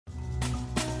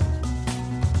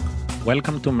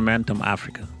Welcome to Momentum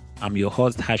Africa. I'm your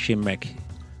host, Hashim Mekhi.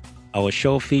 Our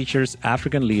show features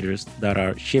African leaders that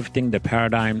are shifting the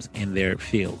paradigms in their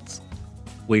fields.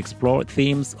 We explore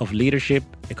themes of leadership,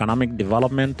 economic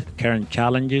development, current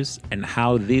challenges, and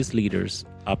how these leaders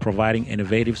are providing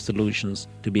innovative solutions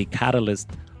to be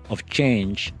catalysts of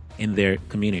change in their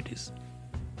communities.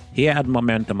 Here at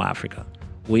Momentum Africa,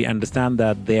 we understand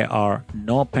that there are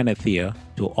no panacea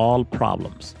to all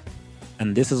problems.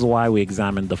 And this is why we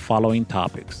examine the following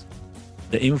topics: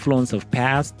 the influence of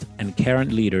past and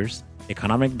current leaders,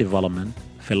 economic development,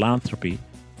 philanthropy,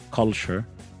 culture,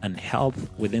 and health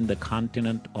within the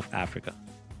continent of Africa.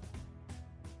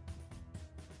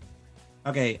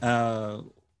 Okay,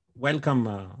 welcome,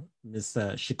 Ms.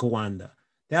 Shikowanda.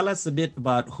 Tell us a bit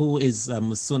about who is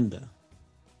Musunda.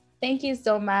 Thank you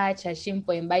so much, Hashim,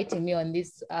 for inviting me on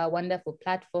this wonderful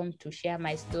platform to share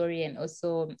my story and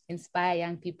also inspire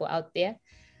young people out there.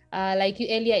 Like you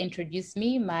earlier introduced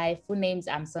me, my full name is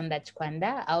Amsonda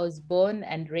Chikwanda. I was born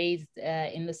and raised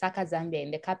in Lusaka, Zambia, in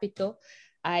the capital.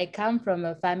 I come from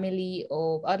a family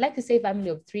of, I'd like to say family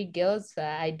of 3 girls.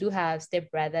 I do have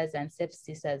stepbrothers and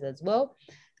stepsisters as well.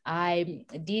 I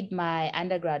did my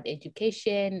undergrad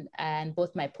education and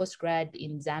both my postgrad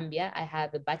in Zambia. I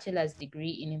have a bachelor's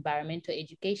degree in environmental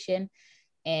education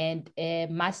and a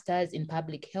master's in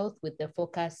public health with the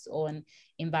focus on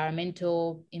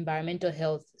environmental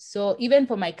health. So even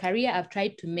for my career, I've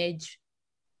tried to merge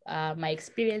my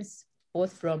experience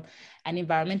both from an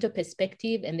environmental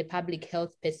perspective and the public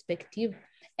health perspective.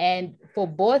 And for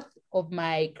both of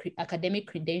my academic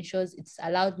credentials, it's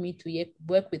allowed me to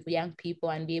work with young people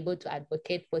and be able to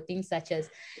advocate for things such as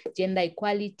gender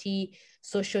equality,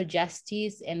 social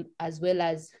justice, and as well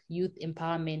as youth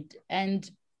empowerment. And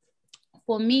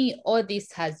for me, all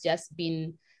this has just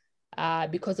been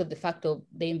because of the fact of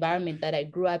the environment that I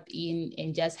grew up in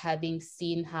and just having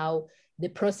seen how the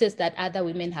process that other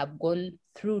women have gone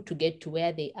through to get to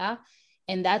where they are.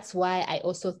 And that's why I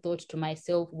also thought to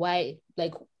myself,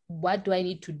 what do I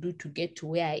need to do to get to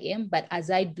where I am? But as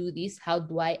I do this, how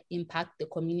do I impact the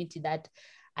community that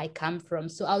I come from?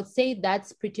 So I would say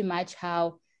that's pretty much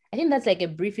how, I think that's like a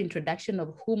brief introduction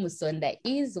of who Musonda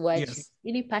is, what she's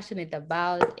really passionate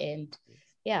about, and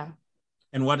yeah.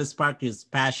 And what sparked his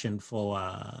passion for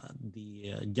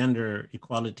the gender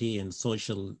equality and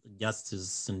social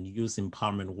justice and youth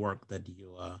empowerment work that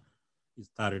you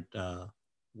started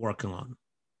working on?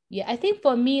 Yeah, I think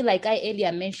for me, like I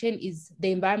earlier mentioned, is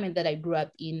the environment that I grew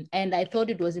up in. And I thought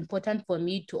it was important for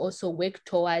me to also work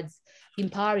towards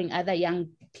empowering other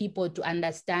young people to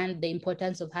understand the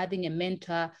importance of having a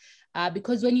mentor.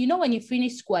 Because when you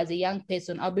finish school as a young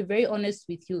person, I'll be very honest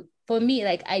with you. For me,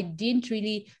 like I didn't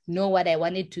really know what I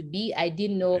wanted to be. I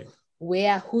didn't know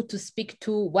who to speak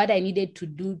to, what I needed to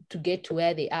do to get to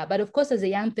where they are. But of course, as a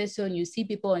young person, you see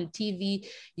people on TV,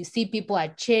 you see people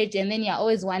at church, and then you're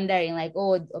always wondering like,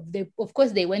 oh, of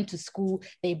course they went to school,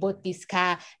 they bought this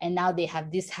car, and now they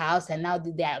have this house, and now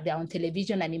they're on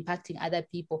television and impacting other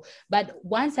people. But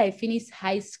once I finished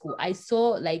high school, I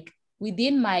saw like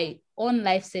within my own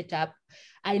life setup,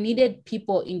 I needed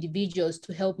individuals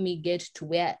to help me get to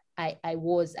where I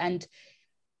was. And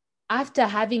after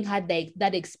having had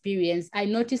that experience, I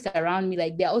noticed around me,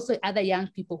 like there are also other young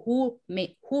people who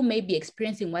may be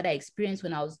experiencing what I experienced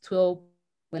when I was 12,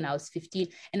 when I was 15.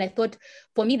 And I thought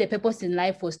for me, the purpose in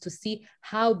life was to see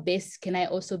how best can I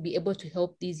also be able to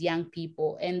help these young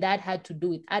people. And that had to do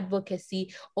with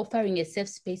advocacy, offering a safe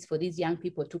space for these young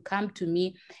people to come to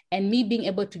me and me being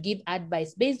able to give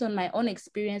advice based on my own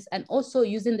experience and also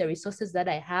using the resources that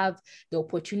I have, the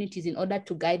opportunities in order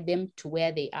to guide them to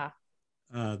where they are.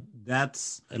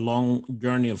 That's a long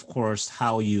journey, of course,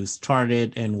 how you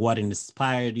started and what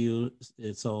inspired you.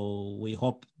 So we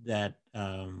hope that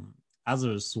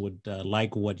others would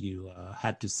like what you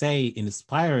had to say,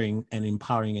 inspiring and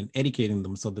empowering and educating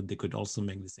them so that they could also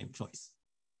make the same choice.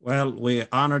 Well, we're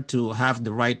honored to have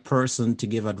the right person to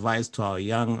give advice to our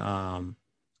young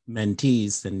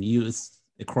mentees and youth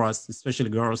across, especially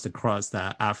girls across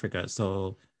Africa.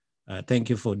 So thank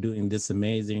you for doing this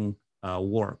amazing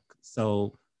work.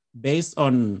 So based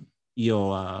on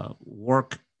your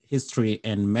work history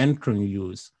and mentoring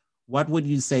youth, what would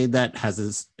you say that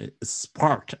has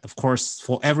sparked, of course,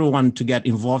 for everyone to get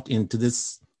involved into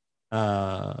this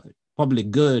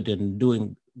public good and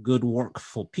doing good work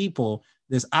for people?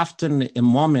 There's often a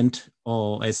moment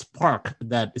or a spark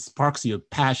that sparks your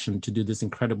passion to do this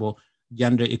incredible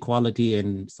gender equality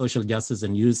and social justice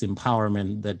and youth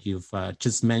empowerment that you've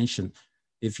just mentioned.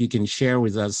 If you can share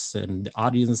with us and the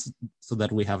audience so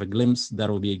that we have a glimpse, that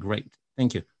will be great.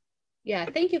 Thank you. Yeah,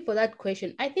 thank you for that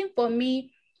question. I think for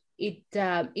me,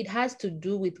 it has to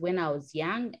do with when I was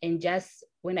young, and just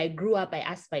when I grew up, I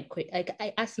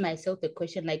asked myself a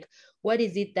question like, what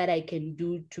is it that I can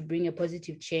do to bring a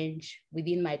positive change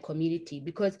within my community?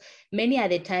 Because many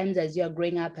other times as you're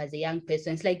growing up as a young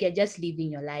person, it's like you're just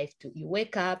living your life. You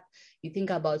wake up, you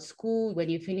think about school. When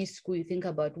you finish school, you think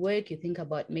about work, you think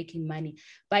about making money.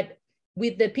 But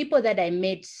with the people that I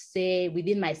met, say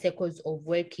within my circles of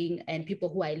working and people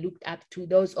who I looked up to,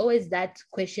 there was always that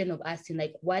question of asking,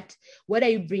 like, what are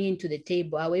you bringing to the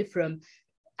table away from,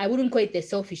 I wouldn't call it the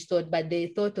selfish thought, but the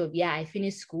thought of, yeah, I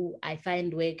finished school, I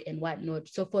find work and whatnot.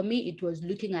 So for me, it was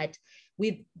looking at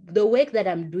with the work that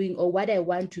I'm doing or what I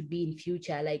want to be in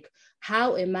future, like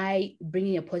how am I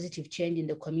bringing a positive change in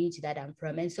the community that I'm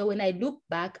from? And so when I look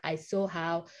back, I saw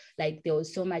how like there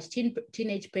was so much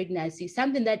teenage pregnancy,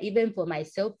 something that even for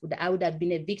myself, I would have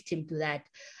been a victim to that.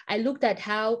 I looked at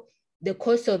how the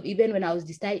course of, even when I was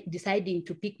deciding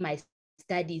to pick my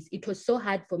studies, it was so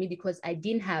hard for me because I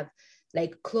didn't have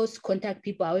like close contact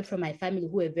people away from my family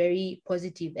who were very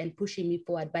positive and pushing me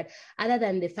forward. But other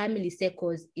than the family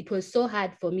circles, it was so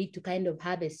hard for me to kind of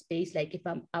have a space, like if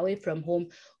I'm away from home,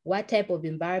 what type of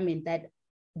environment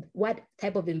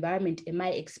am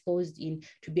I exposed in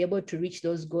to be able to reach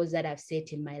those goals that I've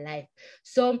set in my life?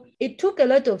 So it took a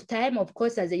lot of time. Of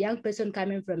course, as a young person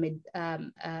coming from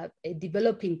a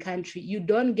developing country, you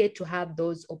don't get to have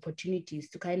those opportunities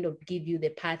to kind of give you the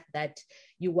path that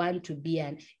you want to be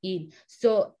in.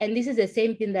 So, and this is the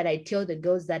same thing that I tell the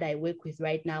girls that I work with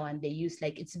right now and the youth,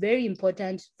 like it's very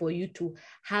important for you to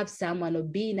have someone or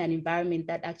be in an environment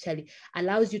that actually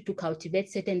allows you to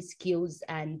cultivate certain skills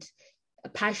and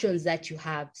passions that you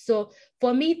have. So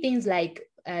for me, things like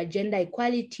gender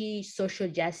equality, social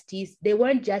justice, they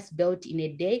weren't just built in a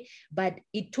day, but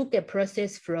it took a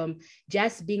process from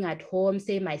just being at home,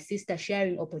 say my sister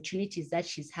sharing opportunities that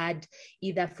she's had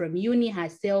either from uni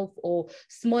herself or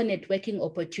small networking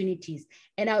opportunities.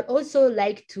 And I would also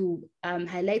like to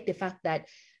highlight the fact that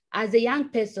as a young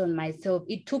person myself,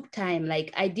 it took time.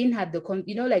 Like I didn't have the,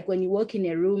 like when you walk in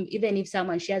a room, even if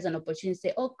someone shares an opportunity,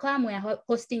 say, oh, come, we're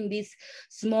hosting this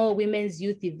small women's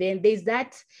youth event. There's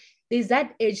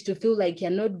that urge to feel like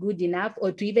you're not good enough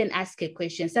or to even ask a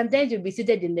question. Sometimes you'll be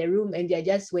seated in the room and you're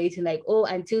just waiting like, oh,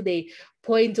 until they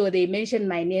point or they mention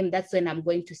my name, that's when I'm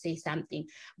going to say something.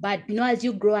 But, as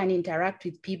you grow and interact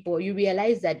with people, you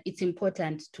realize that it's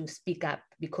important to speak up,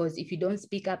 because if you don't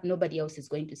speak up, nobody else is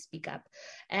going to speak up.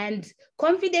 And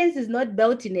confidence is not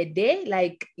built in a day.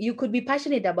 Like you could be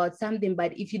passionate about something,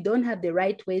 but if you don't have the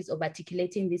right ways of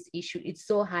articulating this issue, it's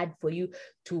so hard for you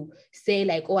to say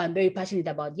like, oh, I'm very passionate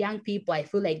about young people. I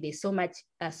feel like there's so much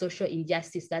social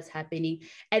injustice that's happening.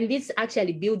 And this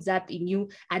actually builds up in you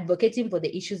advocating for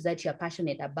the issues that you're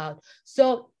passionate about.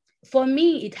 So for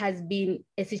me, it has been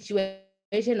a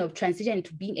situation of transition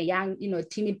to being a young,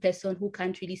 timid person who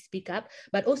can't really speak up,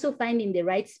 but also finding the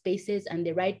right spaces and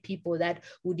the right people that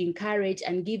would encourage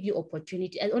and give you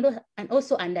opportunity, and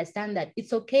also understand that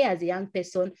it's okay as a young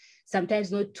person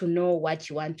sometimes not to know what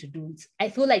you want to do. I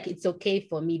feel like it's okay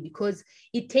for me because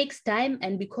it takes time,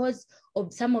 and because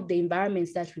of some of the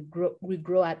environments that we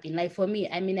grow up in. Like for me,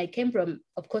 I came from,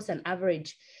 of course, an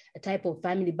average type of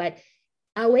family, but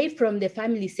away from the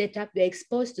family setup, you're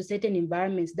exposed to certain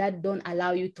environments that don't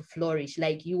allow you to flourish.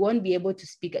 Like you won't be able to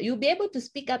speak. You'll be able to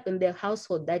speak up in the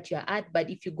household that you're at, but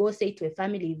if you go, say, to a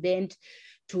family event,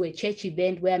 to a church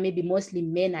event where maybe mostly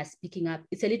men are speaking up,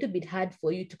 it's a little bit hard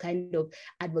for you to kind of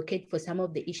advocate for some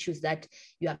of the issues that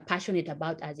you are passionate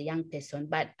about as a young person.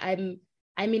 But I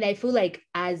feel like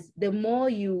as the more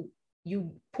you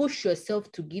push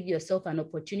yourself to give yourself an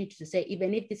opportunity to say,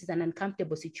 even if this is an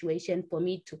uncomfortable situation for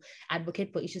me to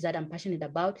advocate for issues that I'm passionate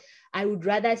about, I would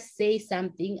rather say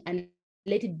something and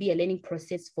let it be a learning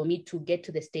process for me to get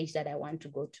to the stage that I want to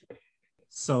go to.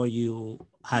 So you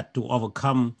had to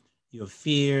overcome your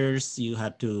fears. You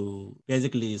had to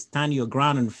basically stand your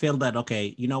ground and feel that,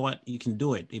 okay, you know what, you can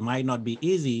do it. It might not be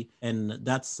easy. And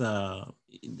that's,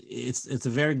 it's a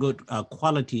very good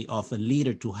quality of a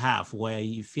leader to have, where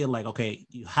you feel like, okay,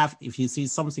 if you see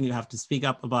something you have to speak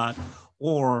up about,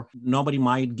 or nobody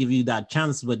might give you that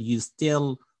chance, but you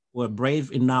still were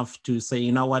brave enough to say,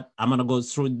 you know what, I'm going to go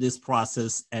through this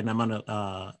process, and I'm going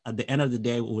to, at the end of the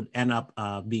day, would end up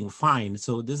being fine.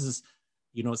 So this is,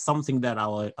 something that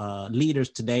our leaders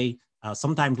today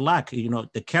sometimes lack.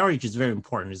 The courage is very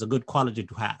important. It's a good quality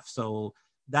to have. So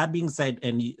that being said,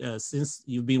 and since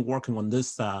you've been working on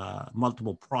this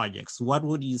multiple projects, what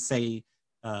would you say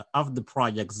of the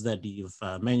projects that you've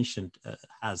mentioned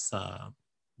has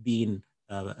been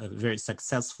very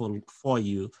successful for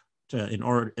you in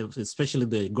order, especially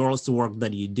the girls work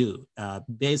that you do,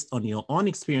 based on your own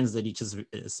experience that you just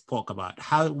spoke about?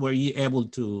 How were you able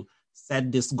to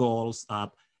set these goals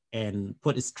up and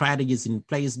put strategies in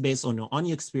place based on your own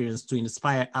experience to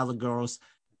inspire other girls?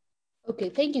 Okay,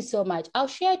 thank you so much. I'll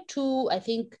share two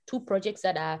projects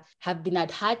that have been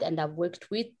at heart and I've worked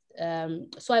with.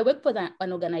 So I work for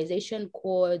an organization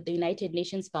called the United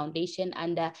Nations Foundation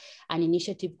under an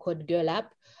initiative called Girl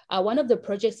Up. One of the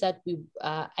projects that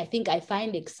I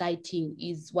find exciting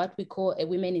is what we call a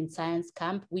Women in Science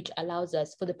Camp, which allows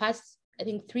us, for the past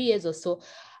 3 years or so,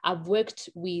 I've worked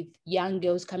with young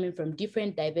girls coming from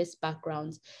different diverse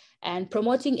backgrounds, and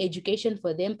promoting education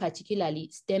for them, particularly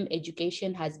STEM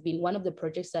education, has been one of the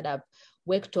projects that I've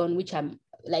worked on, which I'm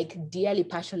dearly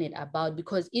passionate about,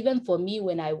 because even for me,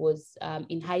 when I was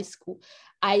in high school,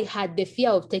 I had the fear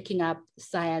of taking up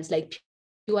science,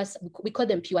 we call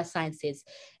them pure sciences.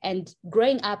 And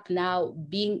growing up now,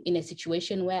 being in a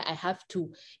situation where I have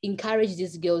to encourage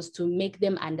these girls to make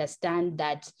them understand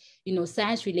that,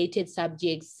 science related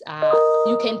subjects,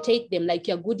 you can take them,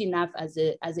 you're good enough as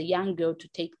a young girl to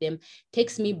take them,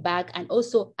 takes me back and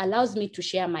also allows me to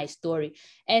share my story.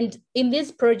 And in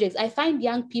these projects, I find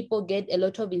young people get a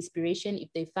lot of inspiration if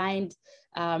they find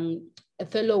a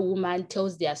fellow woman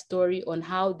tells their story on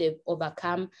how they've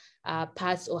overcome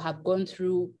past or have gone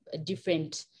through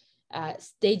different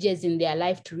stages in their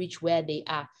life to reach where they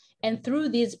are. And through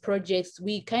these projects,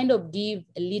 we kind of give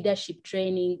leadership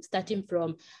training, starting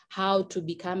from how to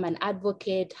become an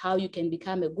advocate, how you can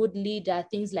become a good leader,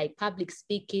 things like public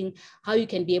speaking, how you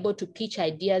can be able to pitch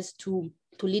ideas to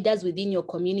leaders within your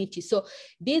community. So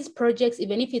these projects,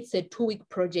 even if it's a 2-week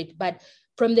project, but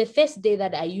from the first day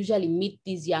that I usually meet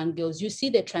these young girls, you see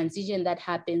the transition that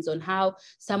happens on how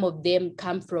some of them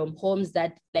come from homes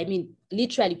that,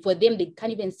 literally for them, they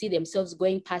can't even see themselves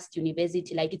going past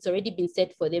university. It's already been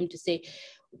set for them to say,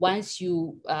 once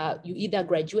you either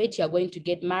graduate, you're going to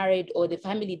get married, or the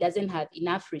family doesn't have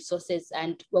enough resources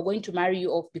and we're going to marry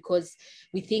you off because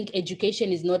we think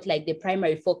education is not the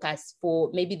primary focus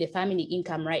for maybe the family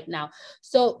income right now.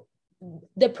 So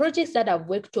the projects that I've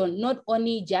worked on not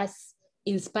only just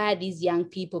inspire these young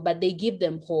people, but they give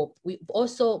them hope. We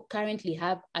also currently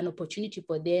have an opportunity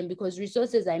for them, because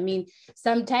resources,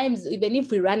 sometimes even if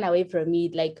we run away from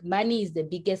it, money is the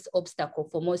biggest obstacle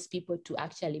for most people to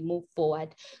actually move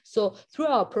forward. So through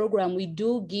our program, we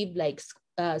do give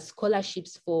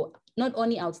scholarships for not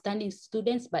only outstanding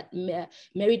students, but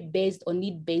merit-based or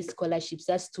need-based scholarships,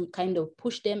 just to kind of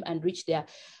push them and reach their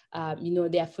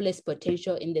fullest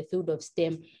potential in the field of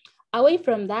STEM. Away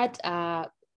from that,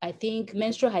 I think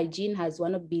menstrual hygiene has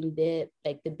been the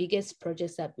biggest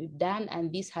projects that we've done.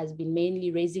 And this has been mainly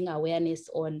raising awareness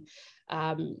on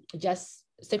just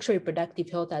sexual reproductive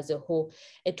health as a whole,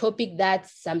 a topic that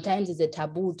sometimes is a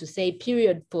taboo to say,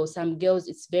 period. For some girls,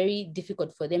 it's very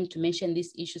difficult for them to mention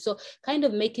this issue. So kind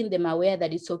of making them aware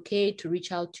that it's okay to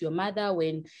reach out to your mother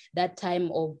when that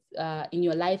time of in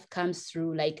your life comes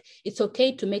through. It's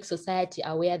okay to make society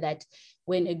aware that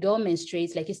when a girl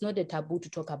menstruates, it's not a taboo to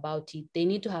talk about it. They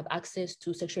need to have access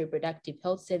to sexual reproductive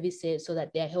health services so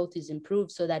that their health is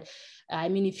improved, so that,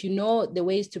 if you know the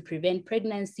ways to prevent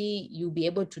pregnancy, you'll be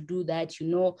able to do that.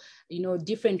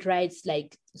 Different rights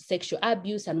like sexual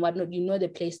abuse and whatnot, the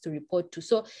place to report to.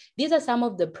 So these are some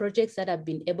of the projects that I've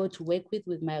been able to work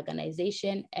with my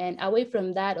organization. And away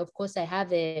from that, of course, I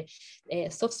have a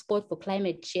soft spot for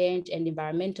climate change and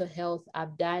environmental health.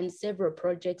 I've done several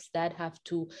projects that have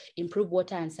to improve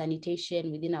water and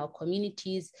sanitation within our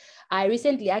communities. I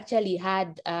recently actually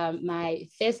had my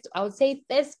first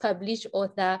published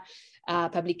author,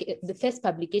 the first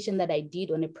publication that I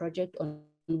did on a project on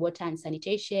water and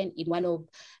sanitation in one of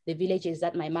the villages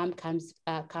that my mom comes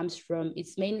from.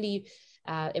 It's mainly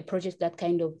a project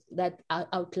that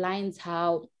outlines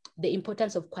how the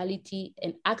importance of quality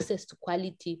and access to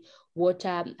quality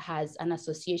water has an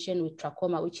association with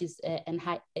trachoma, which is an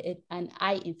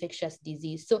eye infectious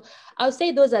disease. So I'll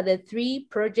say those are the 3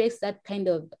 projects that kind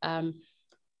of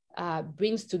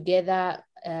brings together,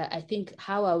 I think,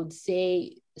 how I would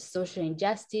say social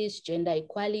injustice, gender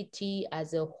equality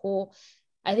as a whole.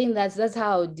 I think that's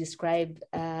how I would describe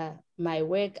my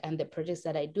work and the projects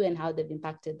that I do and how they've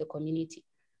impacted the community.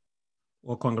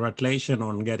 Well, congratulations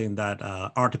on getting that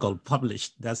article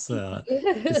published. That's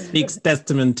it speaks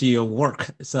testament to your work.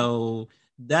 So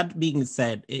that being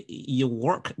said,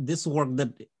 this work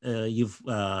that you've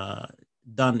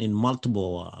done in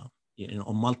multiple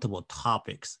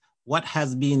topics, what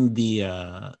has been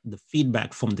the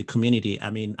feedback from the community?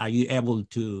 Are you able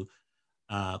to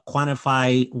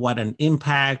quantify what an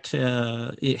impact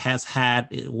it has had?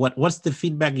 What's the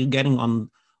feedback you're getting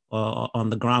on on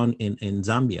the ground in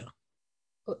Zambia?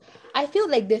 I feel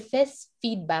like the first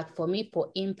feedback for me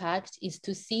for impact is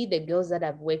to see the girls that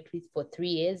I've worked with for 3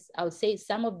 years. I would say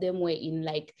some of them were in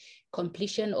like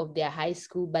completion of their high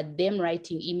school, but them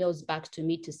writing emails back to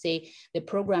me to say the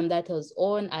program that I was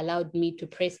on allowed me to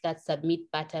press that submit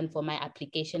button for my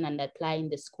application and apply in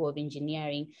the School of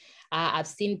Engineering. I've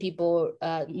seen people,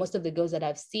 most of the girls that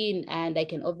I've seen, and I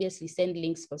can obviously send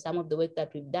links for some of the work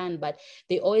that we've done, but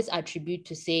they always attribute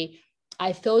to say,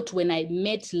 I felt when I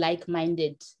met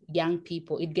like-minded young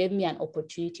people, it gave me an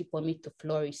opportunity for me to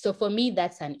flourish. So for me,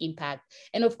 that's an impact.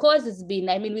 And of course, it's been,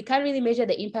 I mean, we can't really measure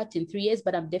the impact in 3 years,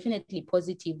 but I'm definitely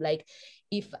positive. Like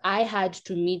if I had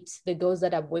to meet the girls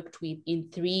that I've worked with in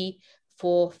 3,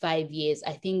 4, 5 years,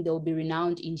 I think they'll be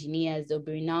renowned engineers, they'll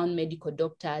be renowned medical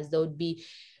doctors,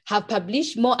 have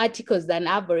published more articles than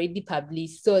I've already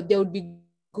published. So they would be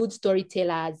good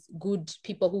storytellers, good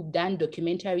people who've done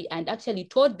documentary and actually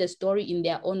told the story in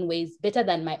their own ways, better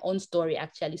than my own story,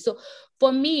 actually. So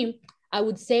for me, I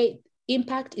would say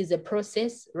impact is a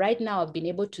process. Right now, I've been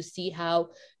able to see how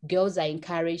girls are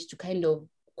encouraged to kind of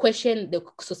question the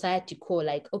society core,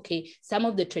 like, okay, some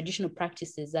of the traditional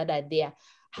practices that are there,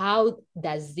 how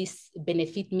does this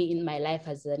benefit me in my life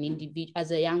as an individual,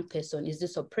 as a young person? Is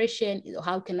this oppression?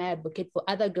 How can I advocate for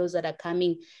other girls that are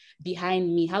coming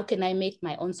behind me? How can I make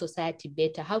my own society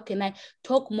better? How can I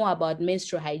talk more about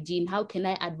menstrual hygiene? How can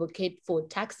I advocate for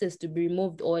taxes to be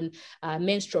removed on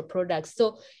menstrual products?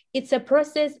 So it's a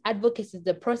process. Advocacy is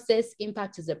a process.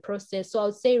 Impact is a process. So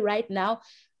I'll say right now,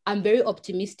 I'm very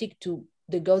optimistic to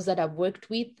the girls that I've worked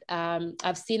with.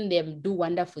 I've seen them do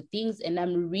wonderful things, and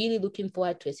I'm really looking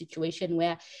forward to a situation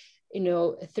where,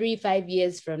 3, 5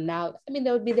 years from now, I mean,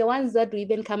 they'll be the ones that will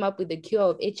even come up with the cure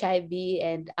of HIV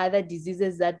and other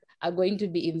diseases that are going to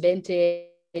be invented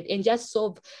and just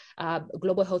solve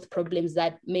global health problems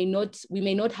that we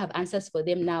may not have answers for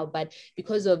them now, but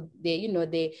because of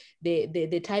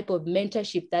the type of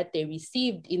mentorship that they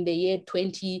received in the year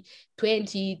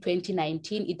 2020,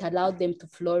 2019, it allowed them to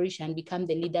flourish and become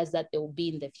the leaders that they will be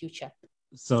in the future.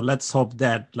 So let's hope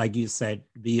that, like you said,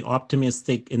 be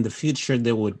optimistic in the future.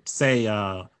 They would say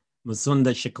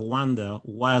Musunda Shikawanda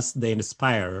was the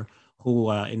inspirer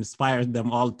who inspired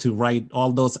them all to write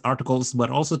all those articles, but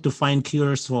also to find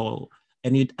cures for,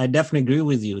 and I definitely agree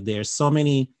with you. There's so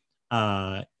many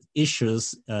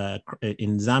issues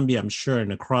in Zambia, I'm sure,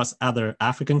 and across other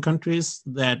African countries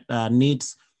that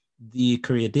needs the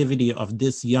creativity of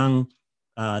these young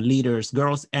leaders,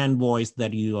 girls and boys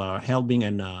that you are helping,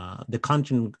 and the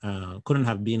country couldn't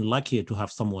have been luckier to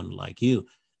have someone like you.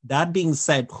 That being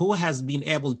said, who has been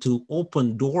able to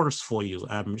open doors for you?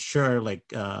 I'm sure, like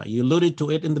you alluded to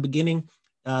it in the beginning,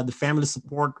 the family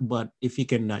support, but if you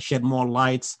can shed more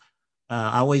lights.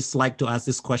 I always like to ask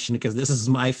this question because this is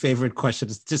my favorite question,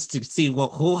 is just to see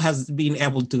who has been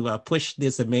able to push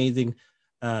this amazing,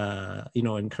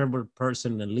 incredible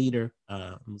person and leader,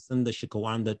 Musunda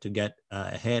Shikawanda, to get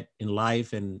ahead in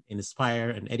life and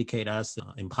inspire and educate us,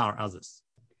 empower others.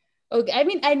 Okay, I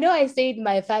mean, I know I said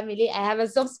my family. I have a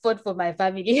soft spot for my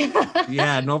family.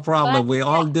 Yeah, no problem. We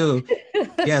all do.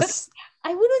 Yes.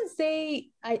 I wouldn't say,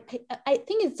 I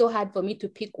think it's so hard for me to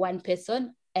pick one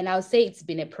person, and I'll say it's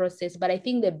been a process, but I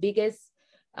think the biggest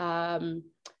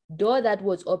door that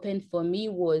was opened for me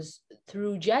was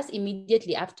through just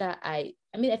immediately after I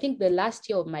think the last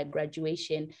year of my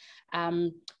graduation,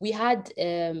 we had,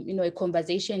 a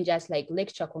conversation, just like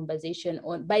lecture conversation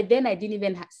on, by then I didn't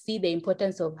even see the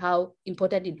importance of how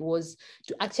important it was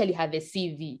to actually have a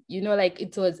CV,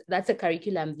 that's a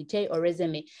curriculum vitae or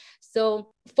resume.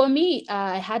 So for me,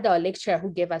 I had our lecturer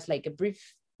who gave us like a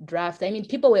brief draft. I mean,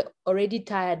 people were already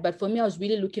tired, but for me, I was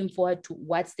really looking forward to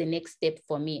what's the next step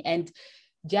for me. And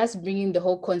just bringing the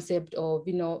whole concept of,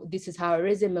 this is how a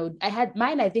resume would, I had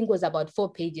mine, I think was about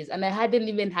 4 pages, and I hadn't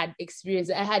even had experience.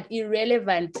 I had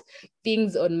irrelevant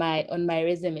things on my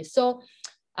resume. So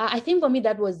I think for me,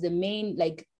 that was the main,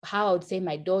 like how I would say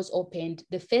my doors opened.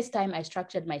 The first time I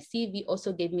structured my CV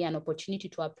also gave me an opportunity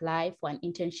to apply for an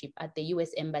internship at the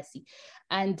US Embassy.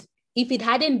 And if it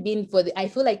hadn't been for I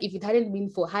feel like if it hadn't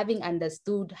been for having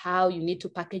understood how you need to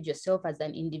package yourself as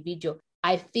an individual,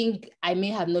 I think I may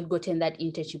have not gotten that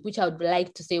internship, which I would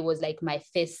like to say was like my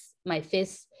first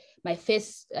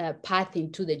path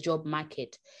into the job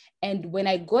market. And when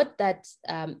I got that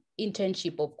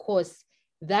internship, of course,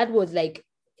 that was like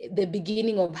the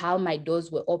beginning of how my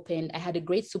doors were opened. I had a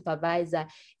great supervisor.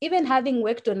 Even having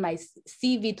worked on my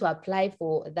CV to apply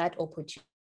for that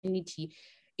opportunity,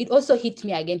 it also hit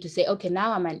me again to say, okay,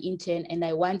 now I'm an intern and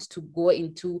I want to go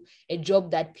into a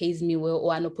job that pays me well,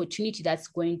 or an opportunity that's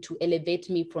going to elevate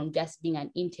me from just being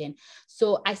an intern.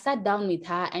 So I sat down with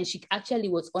her, and she actually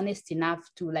was honest enough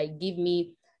to like give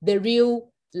me the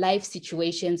real life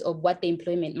situations of what the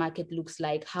employment market looks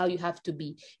like, how you have to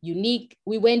be unique.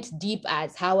 We went deep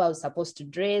as how I was supposed to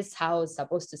dress, how I was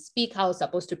supposed to speak, how I was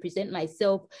supposed to present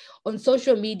myself on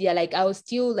social media. Like I was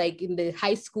still like in the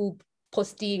high school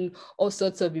posting all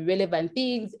sorts of irrelevant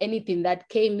things, anything that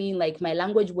came in. Like my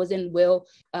language wasn't well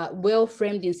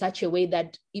framed in such a way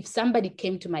that if somebody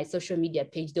came to my social media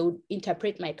page, they would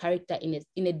interpret my character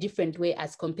in a different way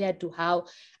as compared to how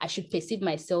I should perceive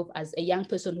myself as a young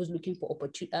person who's looking for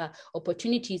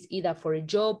opportunities, either for a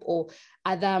job or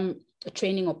other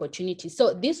training opportunities.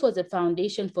 So this was a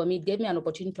foundation for me. It gave me an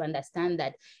opportunity to understand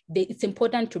that it's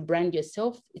important to brand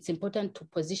yourself. It's important to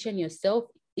position yourself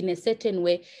in a certain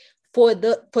way for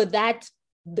that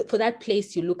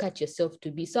place you look at yourself to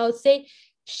be. So I would say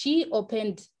she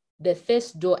opened the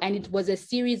first door, and it was a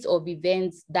series of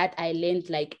events that I learned.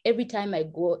 Like every time I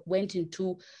went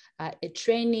into a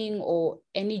training or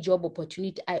any job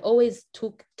opportunity, I always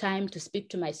took time to speak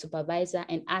to my supervisor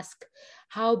and ask,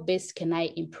 how best can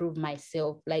I improve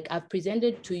myself? Like I've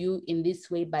presented to you in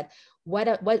this way, but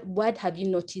what have you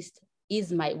noticed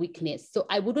is my weakness? So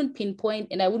I wouldn't pinpoint,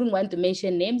 and I wouldn't want to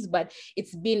mention names, but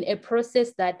it's been a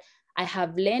process that I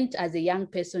have learned as a young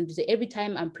person to say, every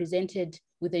time I'm presented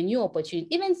with a new opportunity,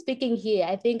 even speaking here,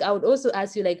 I think I would also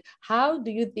ask you, like, how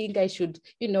do you think I should,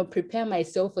 prepare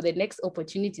myself for the next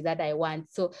opportunity that I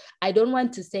want? So I don't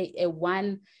want to say a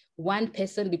one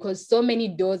person, because so many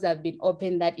doors have been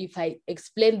opened that if I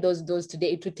explain those doors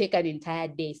today, it would take an entire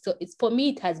day. So it's, for me,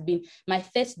 it has been my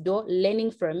first door,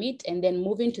 learning from it, and then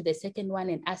moving to the second one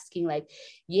and asking, like,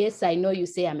 yes, I know you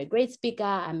say I'm a great speaker,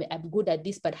 I'm good at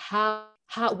this, but how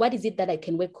what is it that I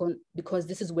can work on, because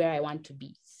this is where I want to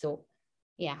be. So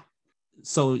yeah.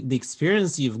 So the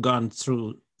experience you've gone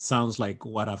through sounds like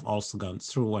what I've also gone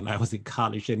through when I was in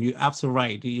college. And you're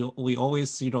absolutely right. We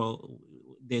always,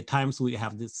 there are times we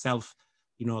have this self,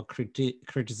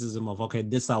 criticism of, okay,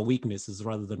 this are weaknesses,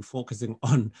 rather than focusing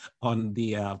on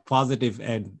the positive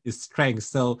and strength.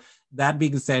 So that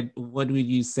being said, what would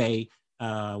you say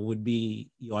would be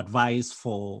your advice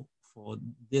for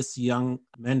this young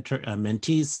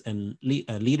mentees and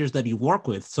leaders that you work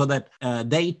with, so that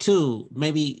they too,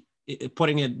 maybe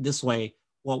putting it this way,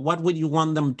 well, what would you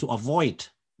want them to avoid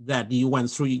that you went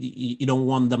through, you don't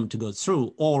want them to go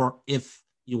through, or if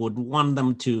you would want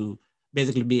them to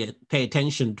basically pay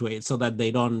attention to it, so that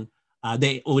they don't,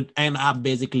 they would end up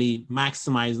basically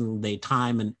maximizing their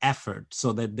time and effort,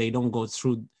 so that they don't go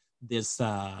through this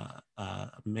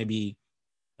maybe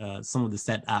some of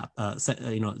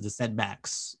the the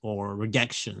setbacks or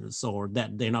rejections, or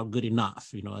that they're not good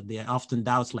enough. There are often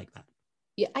doubts like that.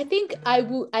 Yeah, I think I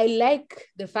like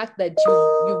the fact that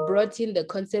you brought in the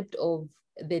concept of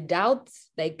the doubts.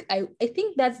 Like I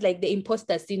think that's like the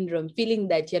imposter syndrome, feeling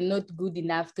that you're not good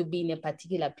enough to be in a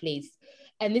particular place.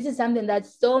 And this is something that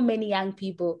so many young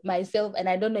people, myself, and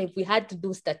I don't know if we had to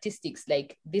do statistics,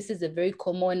 like this is a very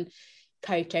common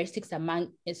characteristics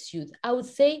among us youth. I would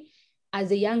say, as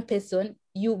a young person,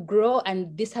 you grow,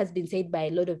 and this has been said by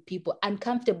a lot of people,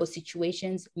 uncomfortable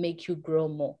situations make you grow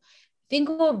more. Think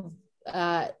of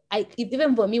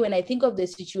even for me, when I think of the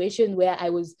situation where I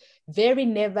was very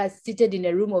nervous, seated in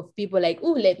a room of people, like,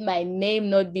 oh, let my name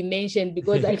not be mentioned,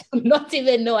 because I do not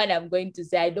even know what I'm going to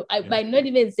say. I might not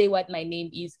even say what my name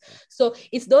is. So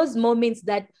it's those moments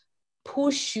that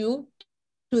push you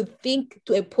to think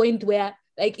to a point where,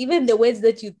 like, even the words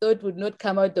that you thought would not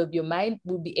come out of your mind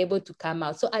will be able to come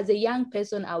out. So as a young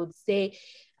person, I would say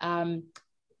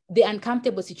the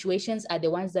uncomfortable situations are the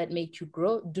ones that make you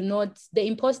grow. The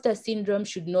imposter syndrome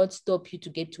should not stop you to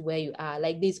get to where you are.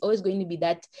 Like, there's always going to be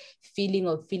that feeling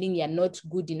you're not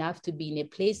good enough to be in a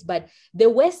place. But the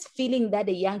worst feeling that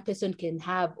a young person can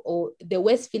have, or the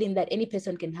worst feeling that any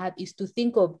person can have, is to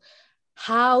think of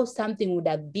how something would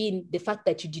have been, the fact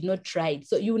that you did not try it.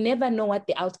 So you never know what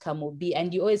the outcome will be.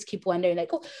 And you always keep wondering, like,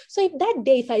 oh, so if that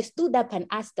day, if I stood up and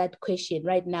asked that question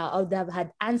right now, I would have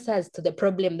had answers to the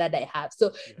problem that I have.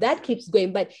 So that keeps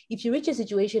going. But if you reach a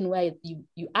situation where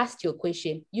you asked your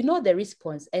question, you know the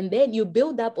response, and then you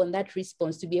build up on that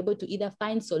response to be able to either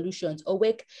find solutions or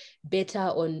work better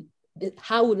on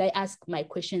how will I ask my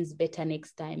questions better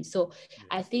next time. So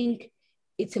I think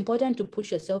it's important to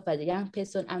push yourself as a young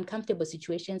person. Uncomfortable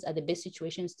situations are the best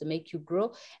situations to make you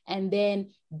grow. And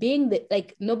then being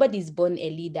nobody's born a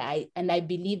leader. I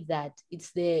believe that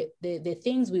it's the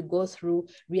things we go through,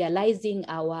 realizing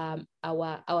our I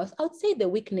would say the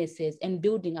weaknesses and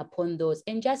building upon those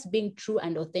and just being true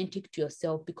and authentic to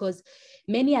yourself, because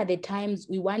many other times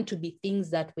we want to be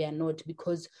things that we are not,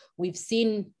 because we've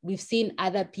seen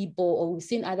other people, or we've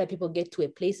seen other people get to a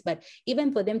place. But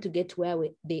even for them to get to where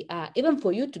they are, even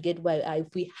for you to get where you are,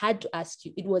 if we had to ask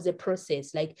you, it was a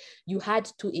process. Like, you had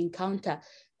to encounter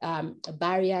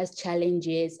barriers,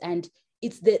 challenges, and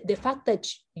it's the fact that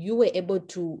you were able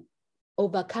to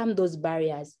overcome those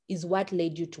barriers is what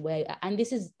led you to where you are. And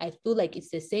this is, I feel like it's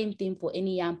the same thing for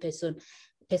any young person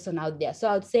out there. So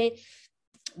I would say,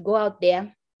 go out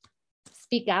there,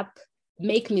 speak up,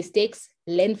 make mistakes,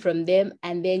 learn from them,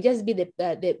 and then just be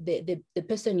the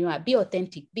person you are. Be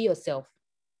authentic, be yourself.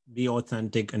 Be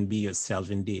authentic and be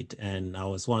yourself, indeed. And I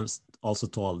was once also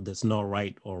told there's no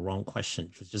right or wrong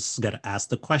question. You just got to ask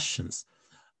the questions.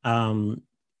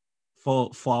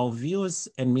 For our viewers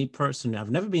and me personally,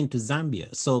 I've never been to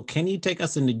Zambia. So can you take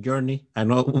us in the journey? I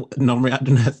know normally I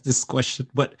don't ask this question,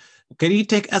 but can you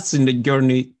take us in the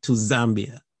journey to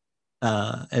Zambia?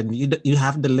 And you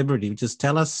have the liberty. Just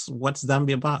tell us what's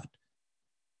Zambia about.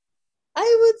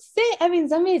 I would say, I mean,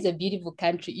 Zambia is a beautiful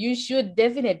country. You should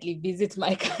definitely visit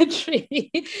my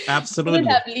country. Absolutely. You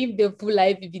would have lived a full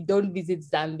life if you don't visit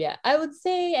Zambia. I would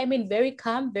say, I mean, very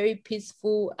calm, very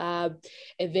peaceful, a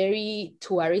very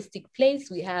touristic place.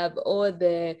 We have all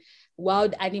the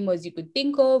wild animals you could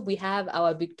think of. We have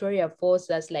our Victoria Falls,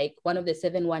 that's like one of the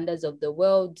 7 wonders of the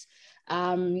world.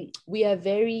 We are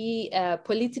very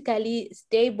politically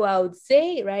stable, I would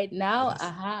say, right now.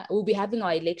 Yes. We'll be having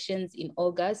our elections in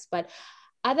August, but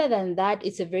other than that,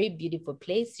 it's a very beautiful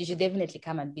place. You should definitely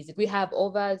come and visit. We have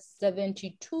over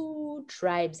 72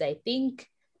 tribes, I think.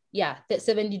 Yeah,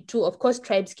 72. Of course,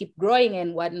 tribes keep growing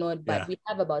and whatnot, but we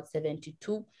have about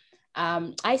 72.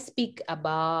 I speak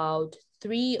about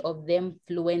 3 of them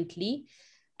fluently.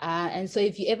 And so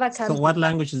if you ever come... So what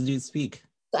languages do you speak?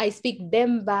 So I speak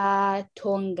Bemba,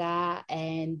 Tonga,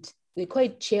 and we call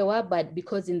it Chewa, but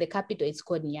because in the capital it's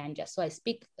called Nyanja. So I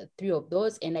speak 3 of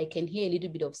those, and I can hear a little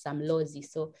bit of some Lozi.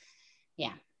 So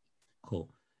yeah. Cool.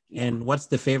 Yeah. And what's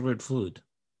the favorite food?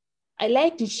 I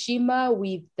like Nshima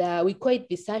with, we call it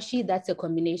Bisashi. That's a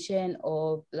combination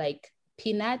of like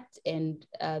peanut and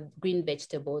green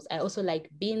vegetables. I also like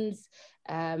beans.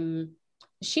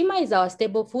 Shima is our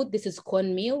staple food. This is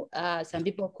cornmeal. Some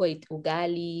people call it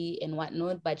ugali and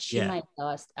whatnot, but shima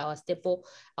is our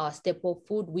staple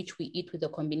food, which we eat with a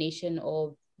combination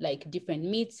of like different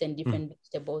meats and different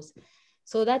vegetables.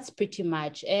 So that's pretty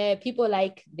much. People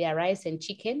like their rice and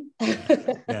chicken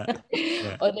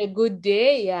on a good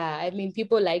day. Yeah, I mean,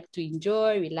 people like to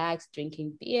enjoy, relax,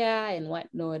 drinking beer and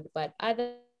whatnot. But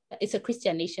it's a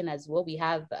Christian nation as well. We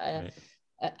have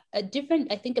a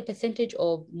different, I think, a percentage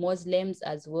of Muslims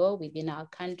as well within our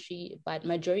country, but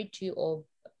majority of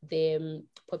the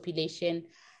population,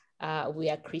 we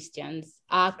are Christians,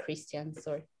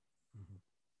 sorry.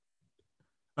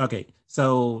 Okay,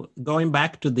 so going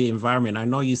back to the environment, I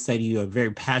know you said you are very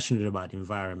passionate about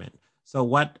environment. So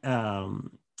what are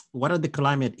the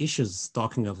climate issues,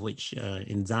 talking of which,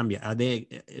 in Zambia? Are there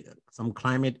some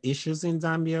climate issues in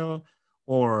Zambia,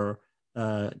 or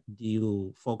do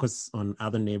you focus on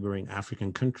other neighboring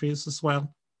African countries as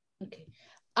well? Okay.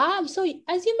 So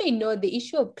as you may know, the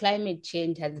issue of climate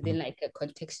change has been like a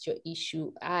contextual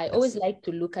issue. I always like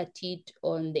to look at it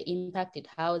on the impact it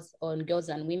has on girls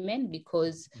and women,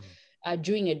 because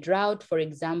during a drought, for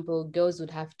example, girls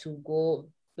would have to go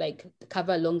like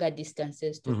cover longer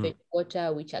distances to fetch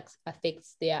water, which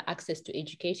affects their access to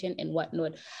education and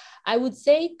whatnot. I would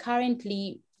say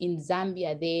currently in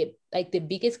Zambia, the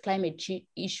biggest climate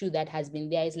issue that has been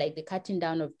there is like the cutting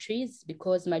down of trees,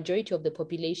 because majority of the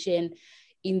population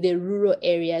in the rural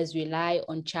areas rely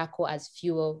on charcoal as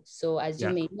fuel. So as you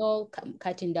may know,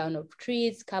 cutting down of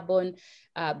trees, carbon,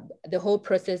 the whole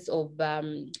process of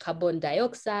carbon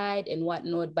dioxide and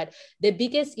whatnot. But the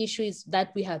biggest issue is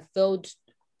that we have failed,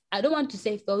 I don't want to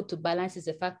say failed to balance, is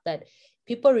the fact that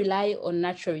people rely on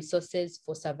natural resources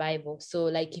for survival. So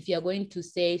like if you're going to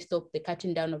say stop the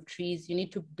cutting down of trees, you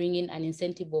need to bring in an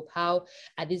incentive of how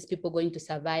are these people going to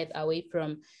survive away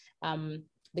from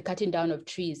the cutting down of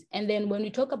trees. And then when we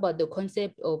talk about the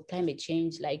concept of climate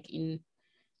change, like in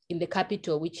the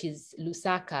capital, which is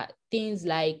Lusaka, things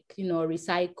like,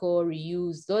 recycle,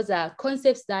 reuse, those are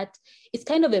concepts that it's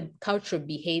kind of a cultural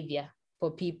behavior for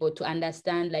people to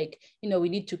understand, like, we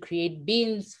need to create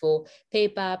bins for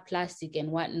paper, plastic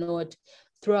and whatnot,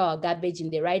 throw our garbage in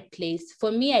the right place. For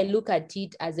me, I look at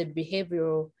it as a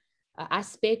behavioral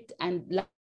aspect and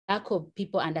lack of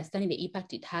people understanding the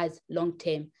impact it has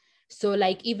long-term. So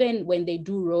like even when they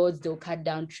do roads, they'll cut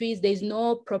down trees. There's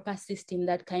no proper system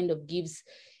that kind of gives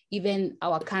even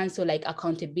our council, like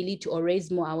accountability or raise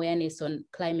more awareness on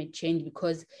climate change,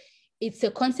 because it's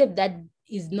a concept that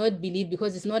is not believed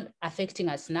because it's not affecting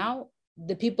us now.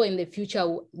 The people in the future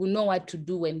will know what to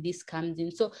do when this comes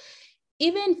in. So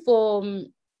even for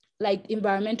like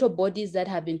environmental bodies that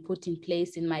have been put in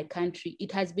place in my country,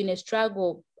 it has been a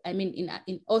struggle. I mean,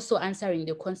 in also answering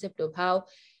the concept of how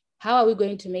are we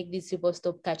going to make these people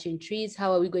stop cutting trees?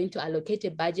 How are we going to allocate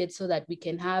a budget so that we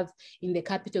can have in the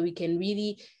capital, we can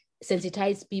really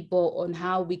sensitize people on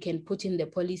how we can put in the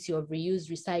policy of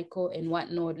reuse, recycle, and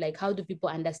whatnot. Like, how do people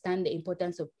understand the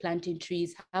importance of planting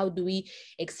trees? How do we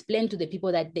explain to the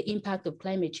people that the impact of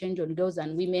climate change on girls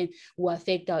and women will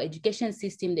affect our education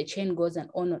system? The chain goes and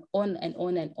on and on and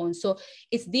on and on. So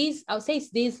it's these, I'll say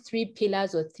it's these three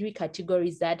pillars or three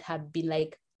categories that have been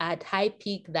like at high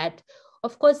peak that,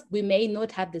 of course, we may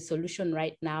not have the solution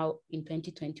right now in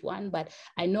 2021, but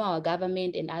I know our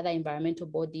government and other environmental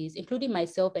bodies, including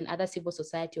myself and other civil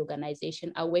society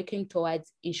organizations, are working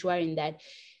towards ensuring that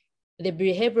the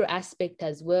behavioral aspect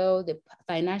as well, the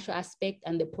financial aspect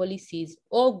and the policies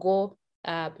all go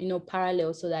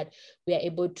parallel, so that we are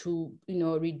able to,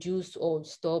 reduce or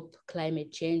stop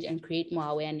climate change and create more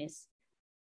awareness.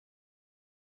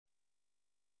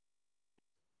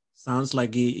 Sounds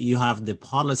like you have the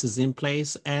policies in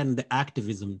place and the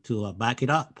activism to back it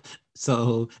up.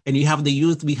 So, and you have the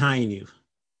youth behind you.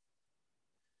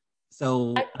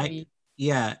 So,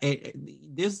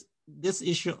 this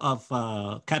issue of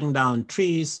cutting down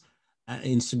trees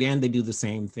in Sudan, they do the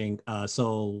same thing.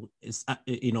 So it's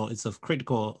it's of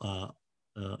critical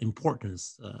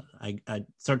importance. I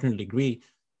certainly agree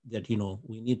that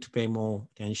we need to pay more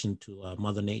attention to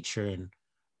Mother Nature and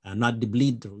not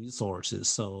deplete the resources.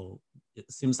 So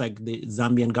it seems like the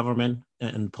Zambian government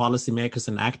and policymakers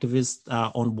and activists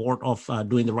are on board of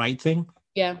doing the right thing.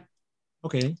 Yeah.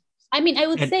 Okay. I mean, I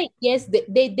would say, yes,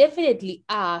 they definitely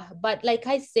are. But like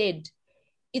I said,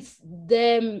 it's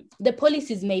the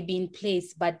policies may be in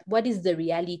place, but what is the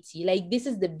reality? Like, this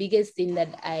is the biggest thing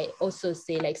that I also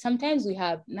say. Like, sometimes we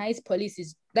have nice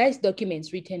policies, nice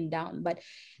documents written down, but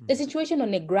the situation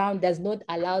on the ground does not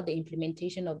allow the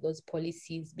implementation of those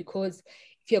policies. Because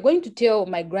if you're going to tell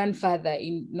my grandfather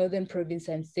in Northern Province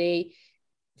and say,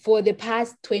 for the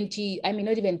past 20, I mean,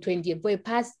 not even 20, for the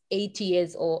past 80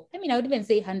 years, or I would even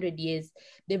say 100 years,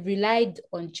 they've relied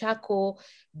on charcoal,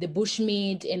 the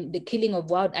bushmeat, and the killing of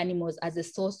wild animals as a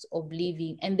source of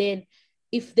living. And then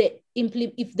if the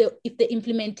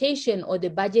implementation or the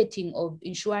budgeting of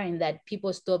ensuring that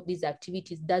people stop these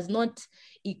activities does not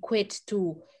equate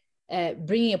to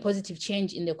bringing a positive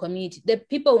change in the community, the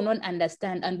people will not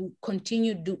understand and will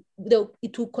continue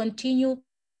it will continue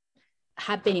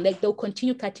happening. Like, they'll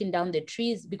continue cutting down the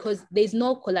trees because there's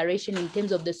no correlation in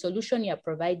terms of the solution you're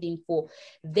providing for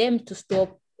them to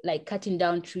stop like cutting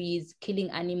down trees,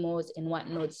 killing animals and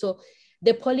whatnot. So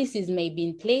the policies may be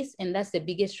in place, and that's the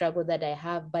biggest struggle that I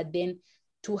have. But then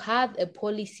to have a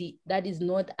policy that is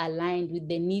not aligned with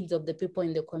the needs of the people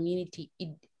in the community,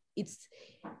 it's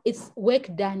work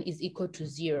done is equal to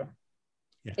zero.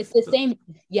 Yeah. It's the same.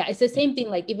 Yeah, it's the same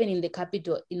thing. Like, even in the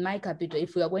capital, in my capital,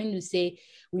 if we are going to say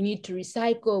we need to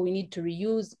recycle, we need to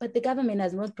reuse, but the government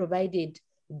has not provided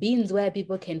bins where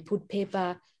people can put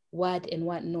paper, what and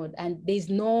what not, and there's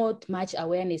not much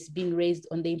awareness being raised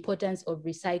on the importance of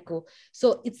recycle.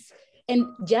 So and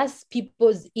just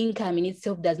people's income in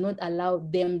itself does not allow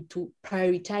them to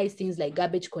prioritize things like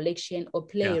garbage collection or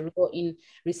play a role in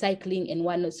recycling and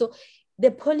whatnot. So the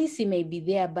policy may be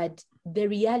there, but the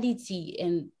reality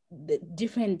and the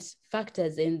different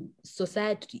factors and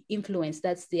society influence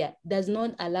that's there does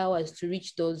not allow us to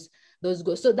reach those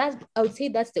goals. So I would say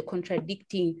that's the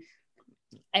contradicting,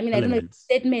 I don't know,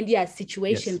 statement,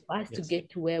 situation for us to get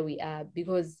to where we are.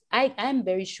 Because I'm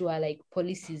very sure, like,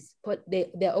 policies, there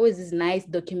are always these nice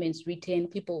documents written,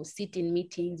 people sit in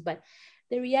meetings, but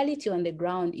the reality on the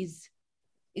ground it's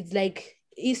like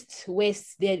east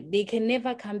west, they can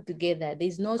never come together.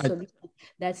 There's no solution.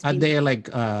 Are there like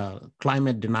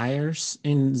climate deniers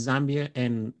in Zambia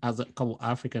and other couple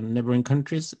African neighboring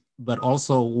countries? But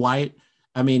also, what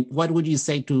would you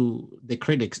say to the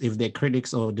critics, if they're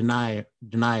critics or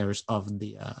deniers of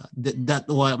the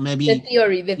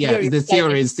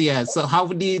theories? Yeah. So how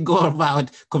do you go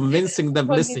about convincing them?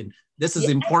 Listen, this is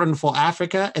important for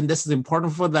Africa, and this is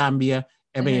important for Zambia.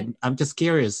 I'm just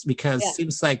curious, because it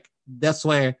seems like that's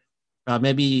where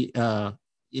maybe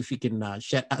if you can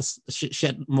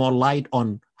shed more light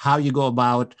on how you go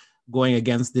about going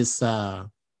against this,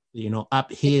 uphill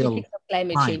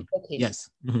climate change. Okay. Yes.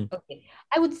 Mm-hmm. Okay.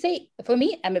 I would say, for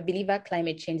me, I'm a believer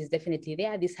climate change is definitely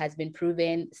there. This has been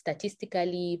proven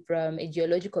statistically from a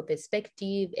geological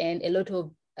perspective, and a lot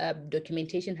of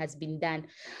documentation has been done.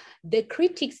 The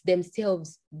critics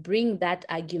themselves bring that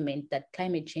argument that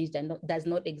climate change does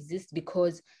not exist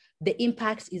because the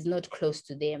impact is not close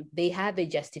to them. They have a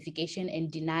justification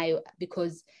and denial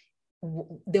because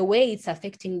the way it's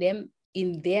affecting them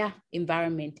in their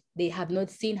environment, they have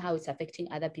not seen how it's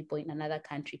affecting other people in another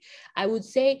country. I would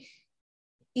say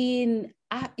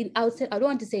outside, I don't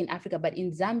want to say in Africa, but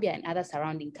in Zambia and other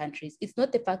surrounding countries, it's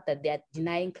not the fact that they are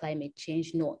denying climate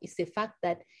change. No, it's the fact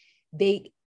that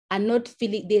they are not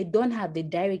feeling, they don't have the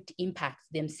direct impact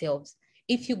themselves.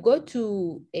 If you go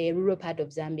to a rural part of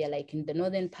Zambia, like in the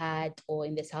northern part or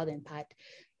in the southern part,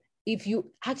 if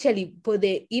you actually, for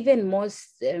the even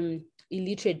most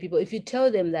illiterate people, if you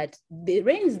tell them that the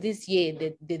rains this year,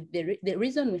 the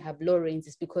reason we have low rains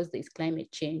is because there's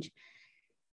climate change.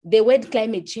 The word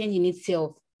climate change in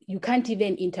itself, you can't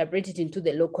even interpret it into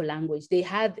the local language. They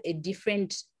have a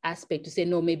different aspect to say,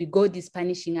 no, maybe God is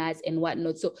punishing us and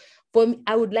whatnot. So for me,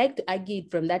 I would like to argue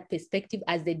from that perspective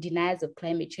as the deniers of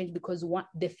climate change, because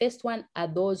the first one are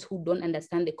those who don't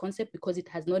understand the concept because it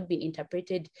has not been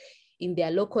interpreted in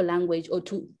their local language or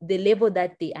to the level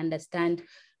that they understand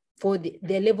for the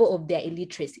level of their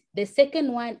illiteracy. The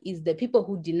second one is the people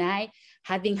who deny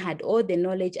having had all the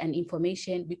knowledge and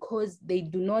information because they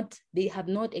have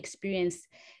not experienced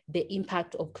the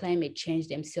impact of climate change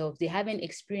themselves. They haven't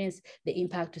experienced the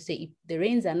impact to say, if the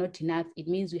rains are not enough, it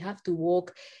means we have to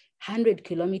walk 100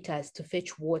 kilometers to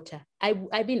fetch water. I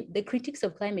mean, the critics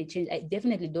of climate change, I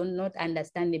definitely do not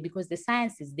understand it because the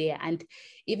science is there. And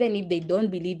even if they don't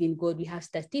believe in God, we have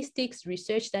statistics,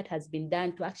 research that has been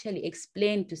done to actually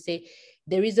explain, to say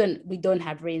the reason we don't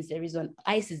have rains, the reason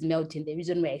ice is melting, the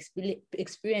reason we're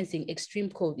experiencing extreme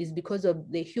cold is because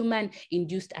of the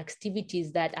human-induced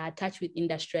activities that are attached with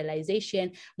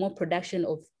industrialization, more production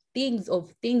of things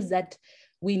that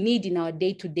we need in our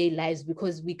day-to-day lives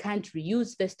because we can't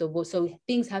reuse, first of all. So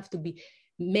things have to be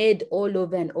made all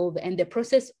over and over. And the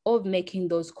process of making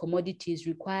those commodities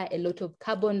require a lot of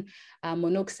carbon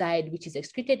monoxide, which is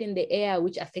excreted in the air,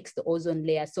 which affects the ozone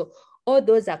layer. So all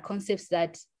those are concepts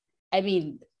that, I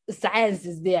mean, science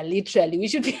is there, literally. We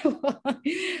should be,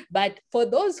 but for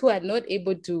those who are not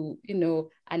able to,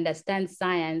 understand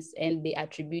science and they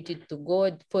attribute it to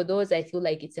God, for those, I feel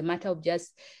like it's a matter of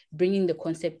just bringing the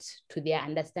concept to their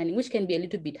understanding, which can be a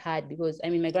little bit hard because, I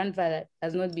mean, my grandfather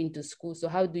has not been to school. So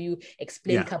how do you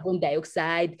explain carbon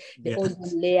dioxide, the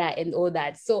ozone layer and all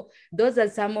that? So those are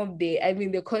some of the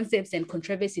concepts and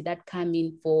controversy that come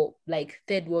in for like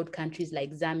third world countries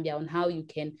like Zambia on how you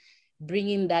can bring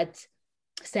in that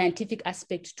scientific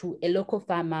aspect to a local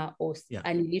farmer or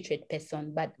an illiterate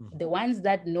person. But the ones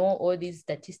that know all these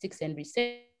statistics and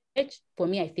research, for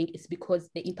me, I think it's because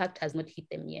the impact has not hit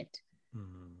them yet.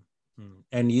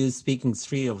 And you speaking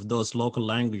three of those local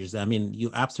languages, I mean, you're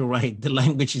absolutely right. The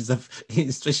languages of,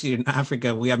 especially in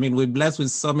Africa, we're blessed with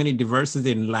so many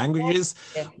diversity in languages,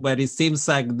 but it seems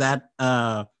like that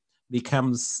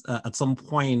becomes at some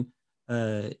point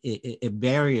a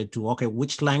barrier to, okay,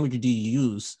 which language do you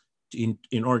use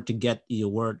in order to get your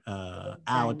word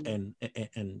out and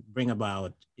bring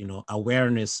about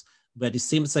awareness. But it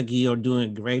seems like you're doing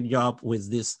a great job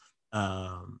with this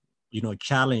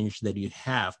challenge that you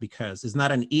have, because it's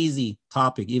not an easy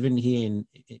topic. Even here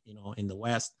in the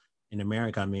West, in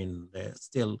America, I mean, there's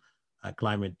still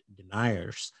climate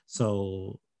deniers.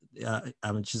 So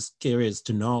I'm just curious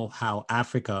to know how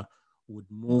Africa would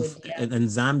move and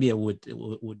Zambia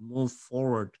would move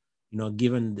forward,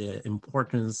 given the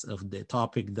importance of the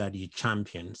topic that you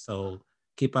champion. So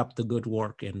keep up the good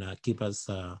work and keep us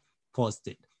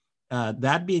posted.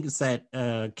 That being said,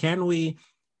 can we,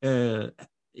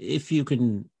 if you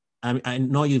can, I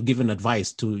know you've given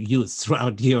advice to youth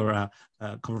throughout your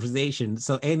conversation.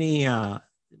 So any,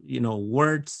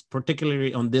 words,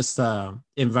 particularly on this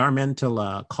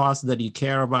environmental cause that you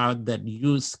care about, that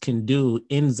youth can do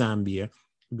in Zambia,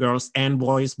 girls and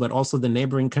boys, but also the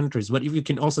neighboring countries. But if you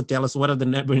can also tell us what are the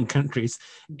neighboring countries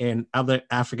and other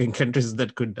African countries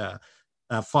that could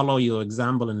follow your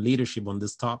example and leadership on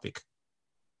this topic.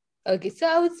 Okay, so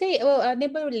I would say, well, our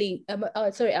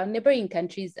neighboring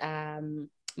countries,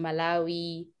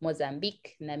 Malawi,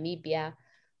 Mozambique, Namibia,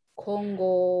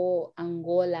 Congo,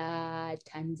 Angola,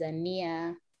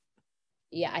 Tanzania.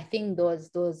 Yeah, I think those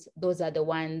are the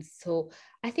ones. So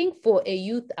I think for a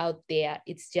youth out there,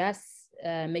 it's just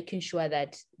making sure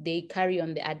that they carry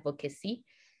on the advocacy.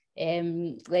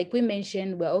 Like we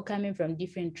mentioned, we're all coming from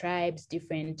different tribes,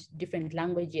 different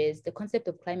languages. The concept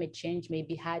of climate change may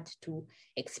be hard to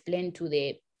explain to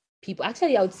the people.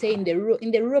 Actually, I would say in the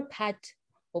rural part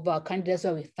of our country, that's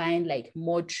where we find like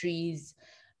more trees,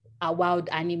 wild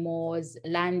animals,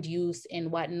 land use,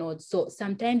 and whatnot. So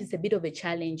sometimes it's a bit of a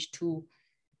challenge to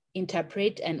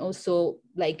interpret and also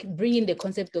like bring in the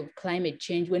concept of climate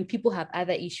change when people have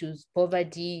other issues,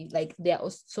 poverty, like there are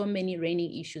so many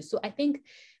reigning issues. So I think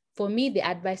for me, the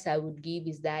advice I would give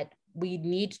is that we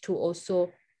need to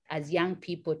also, as young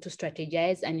people, to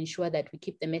strategize and ensure that we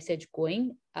keep the message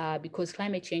going, because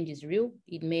climate change is real.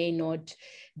 It may not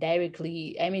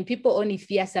directly, I mean, people only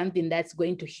fear something that's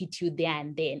going to hit you there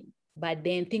and then. But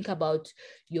then think about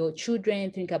your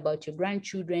children, think about your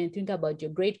grandchildren, think about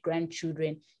your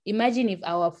great-grandchildren. Imagine if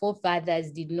our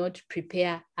forefathers did not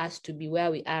prepare us to be where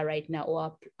we are right now,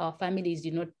 or our families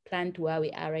did not plan to where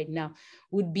we are right now,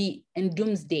 would be in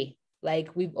doomsday. Like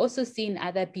we've also seen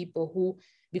other people who,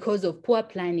 because of poor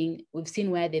planning, we've seen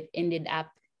where they've ended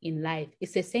up in life.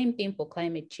 It's the same thing for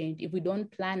climate change. If we don't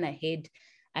plan ahead,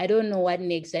 I don't know what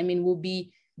next. I mean,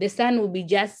 the sun will be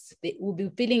we'll be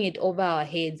feeling it over our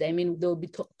heads. I mean, there'll be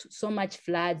so much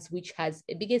floods, which has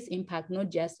a biggest impact,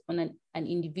 not just on an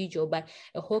individual, but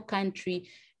a whole country,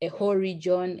 a whole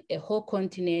region, a whole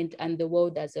continent, and the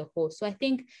world as a whole. So I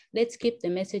think let's keep the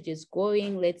messages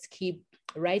going. Let's keep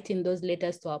writing those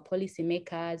letters to our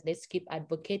policymakers. Let's keep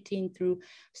advocating through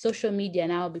social media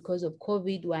now. Because of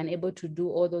COVID, we're unable to do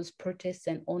all those protests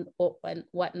and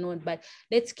whatnot, but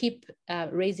let's keep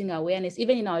raising awareness.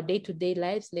 Even in our day-to-day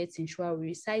lives, let's ensure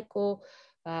we recycle,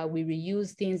 we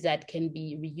reuse things that can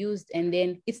be reused. And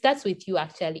then it starts with you,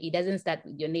 actually. It doesn't start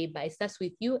with your neighbor. It starts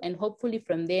with you. And hopefully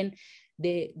from then,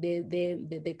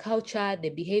 the culture, the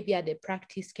behavior, the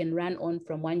practice can run on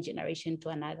from one generation to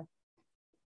another.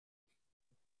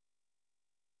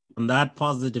 On that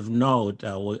positive note,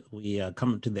 we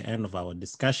come to the end of our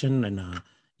discussion. And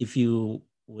if you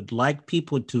would like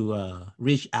people to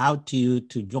reach out to you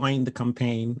to join the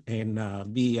campaign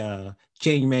and be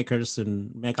change makers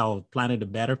and make our planet a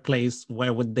better place,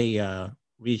 where would they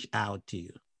reach out to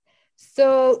you?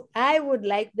 So I would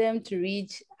like them to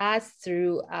reach us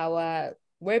through our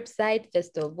website,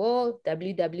 first of all,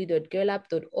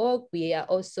 www.girlup.org. We are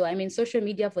also, I mean, social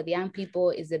media for the young people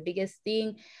is the biggest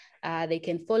thing. They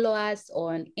can follow us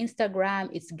on Instagram.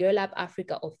 It's Girl Up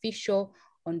Africa Official.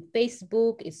 On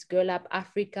Facebook, it's Girl Up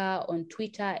Africa. On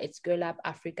Twitter, it's Girl Up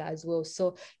Africa as well.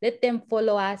 So let them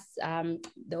follow us. The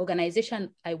organization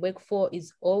I work for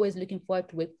is always looking forward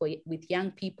to work with young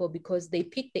people, because they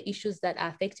pick the issues that are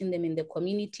affecting them in the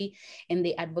community and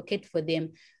they advocate for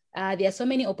them. There are so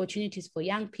many opportunities for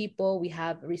young people. We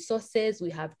have resources, we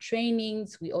have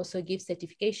trainings. We also give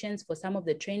certifications for some of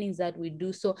the trainings that we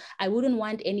do. So I wouldn't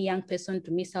want any young person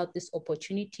to miss out this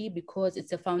opportunity, because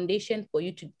it's a foundation for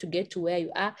you to get to where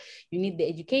you are. You need the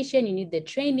education, you need the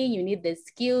training, you need the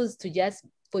skills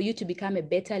for you to become a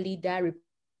better leader,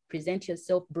 present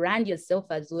yourself, brand yourself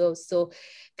as well. So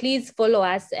please follow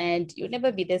us and you'll never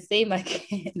be the same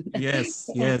again. Yes.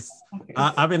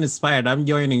 I'm inspired. I'm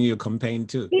joining your campaign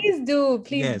too. Please do.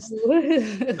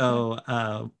 So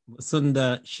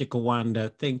Sunda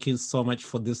Shikawanda, thank you so much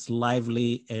for this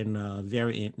lively and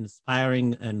very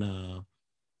inspiring and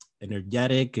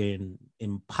energetic and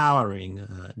empowering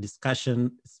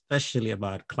discussion, especially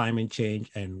about climate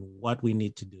change and what we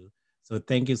need to do. So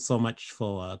thank you so much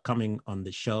for coming on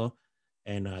the show.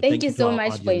 And thank you so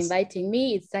much for inviting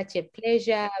me. It's such a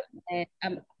pleasure.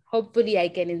 Hopefully I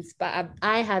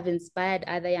have inspired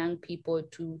other young people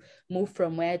to move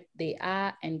from where they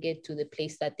are and get to the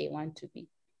place that they want to be.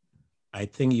 I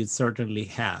think you certainly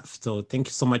have. So thank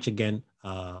you so much again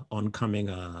on coming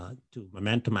to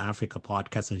Momentum Africa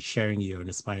podcast and sharing your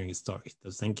inspiring stories. So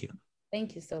thank you.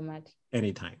 Thank you so much.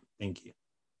 Anytime. Thank you.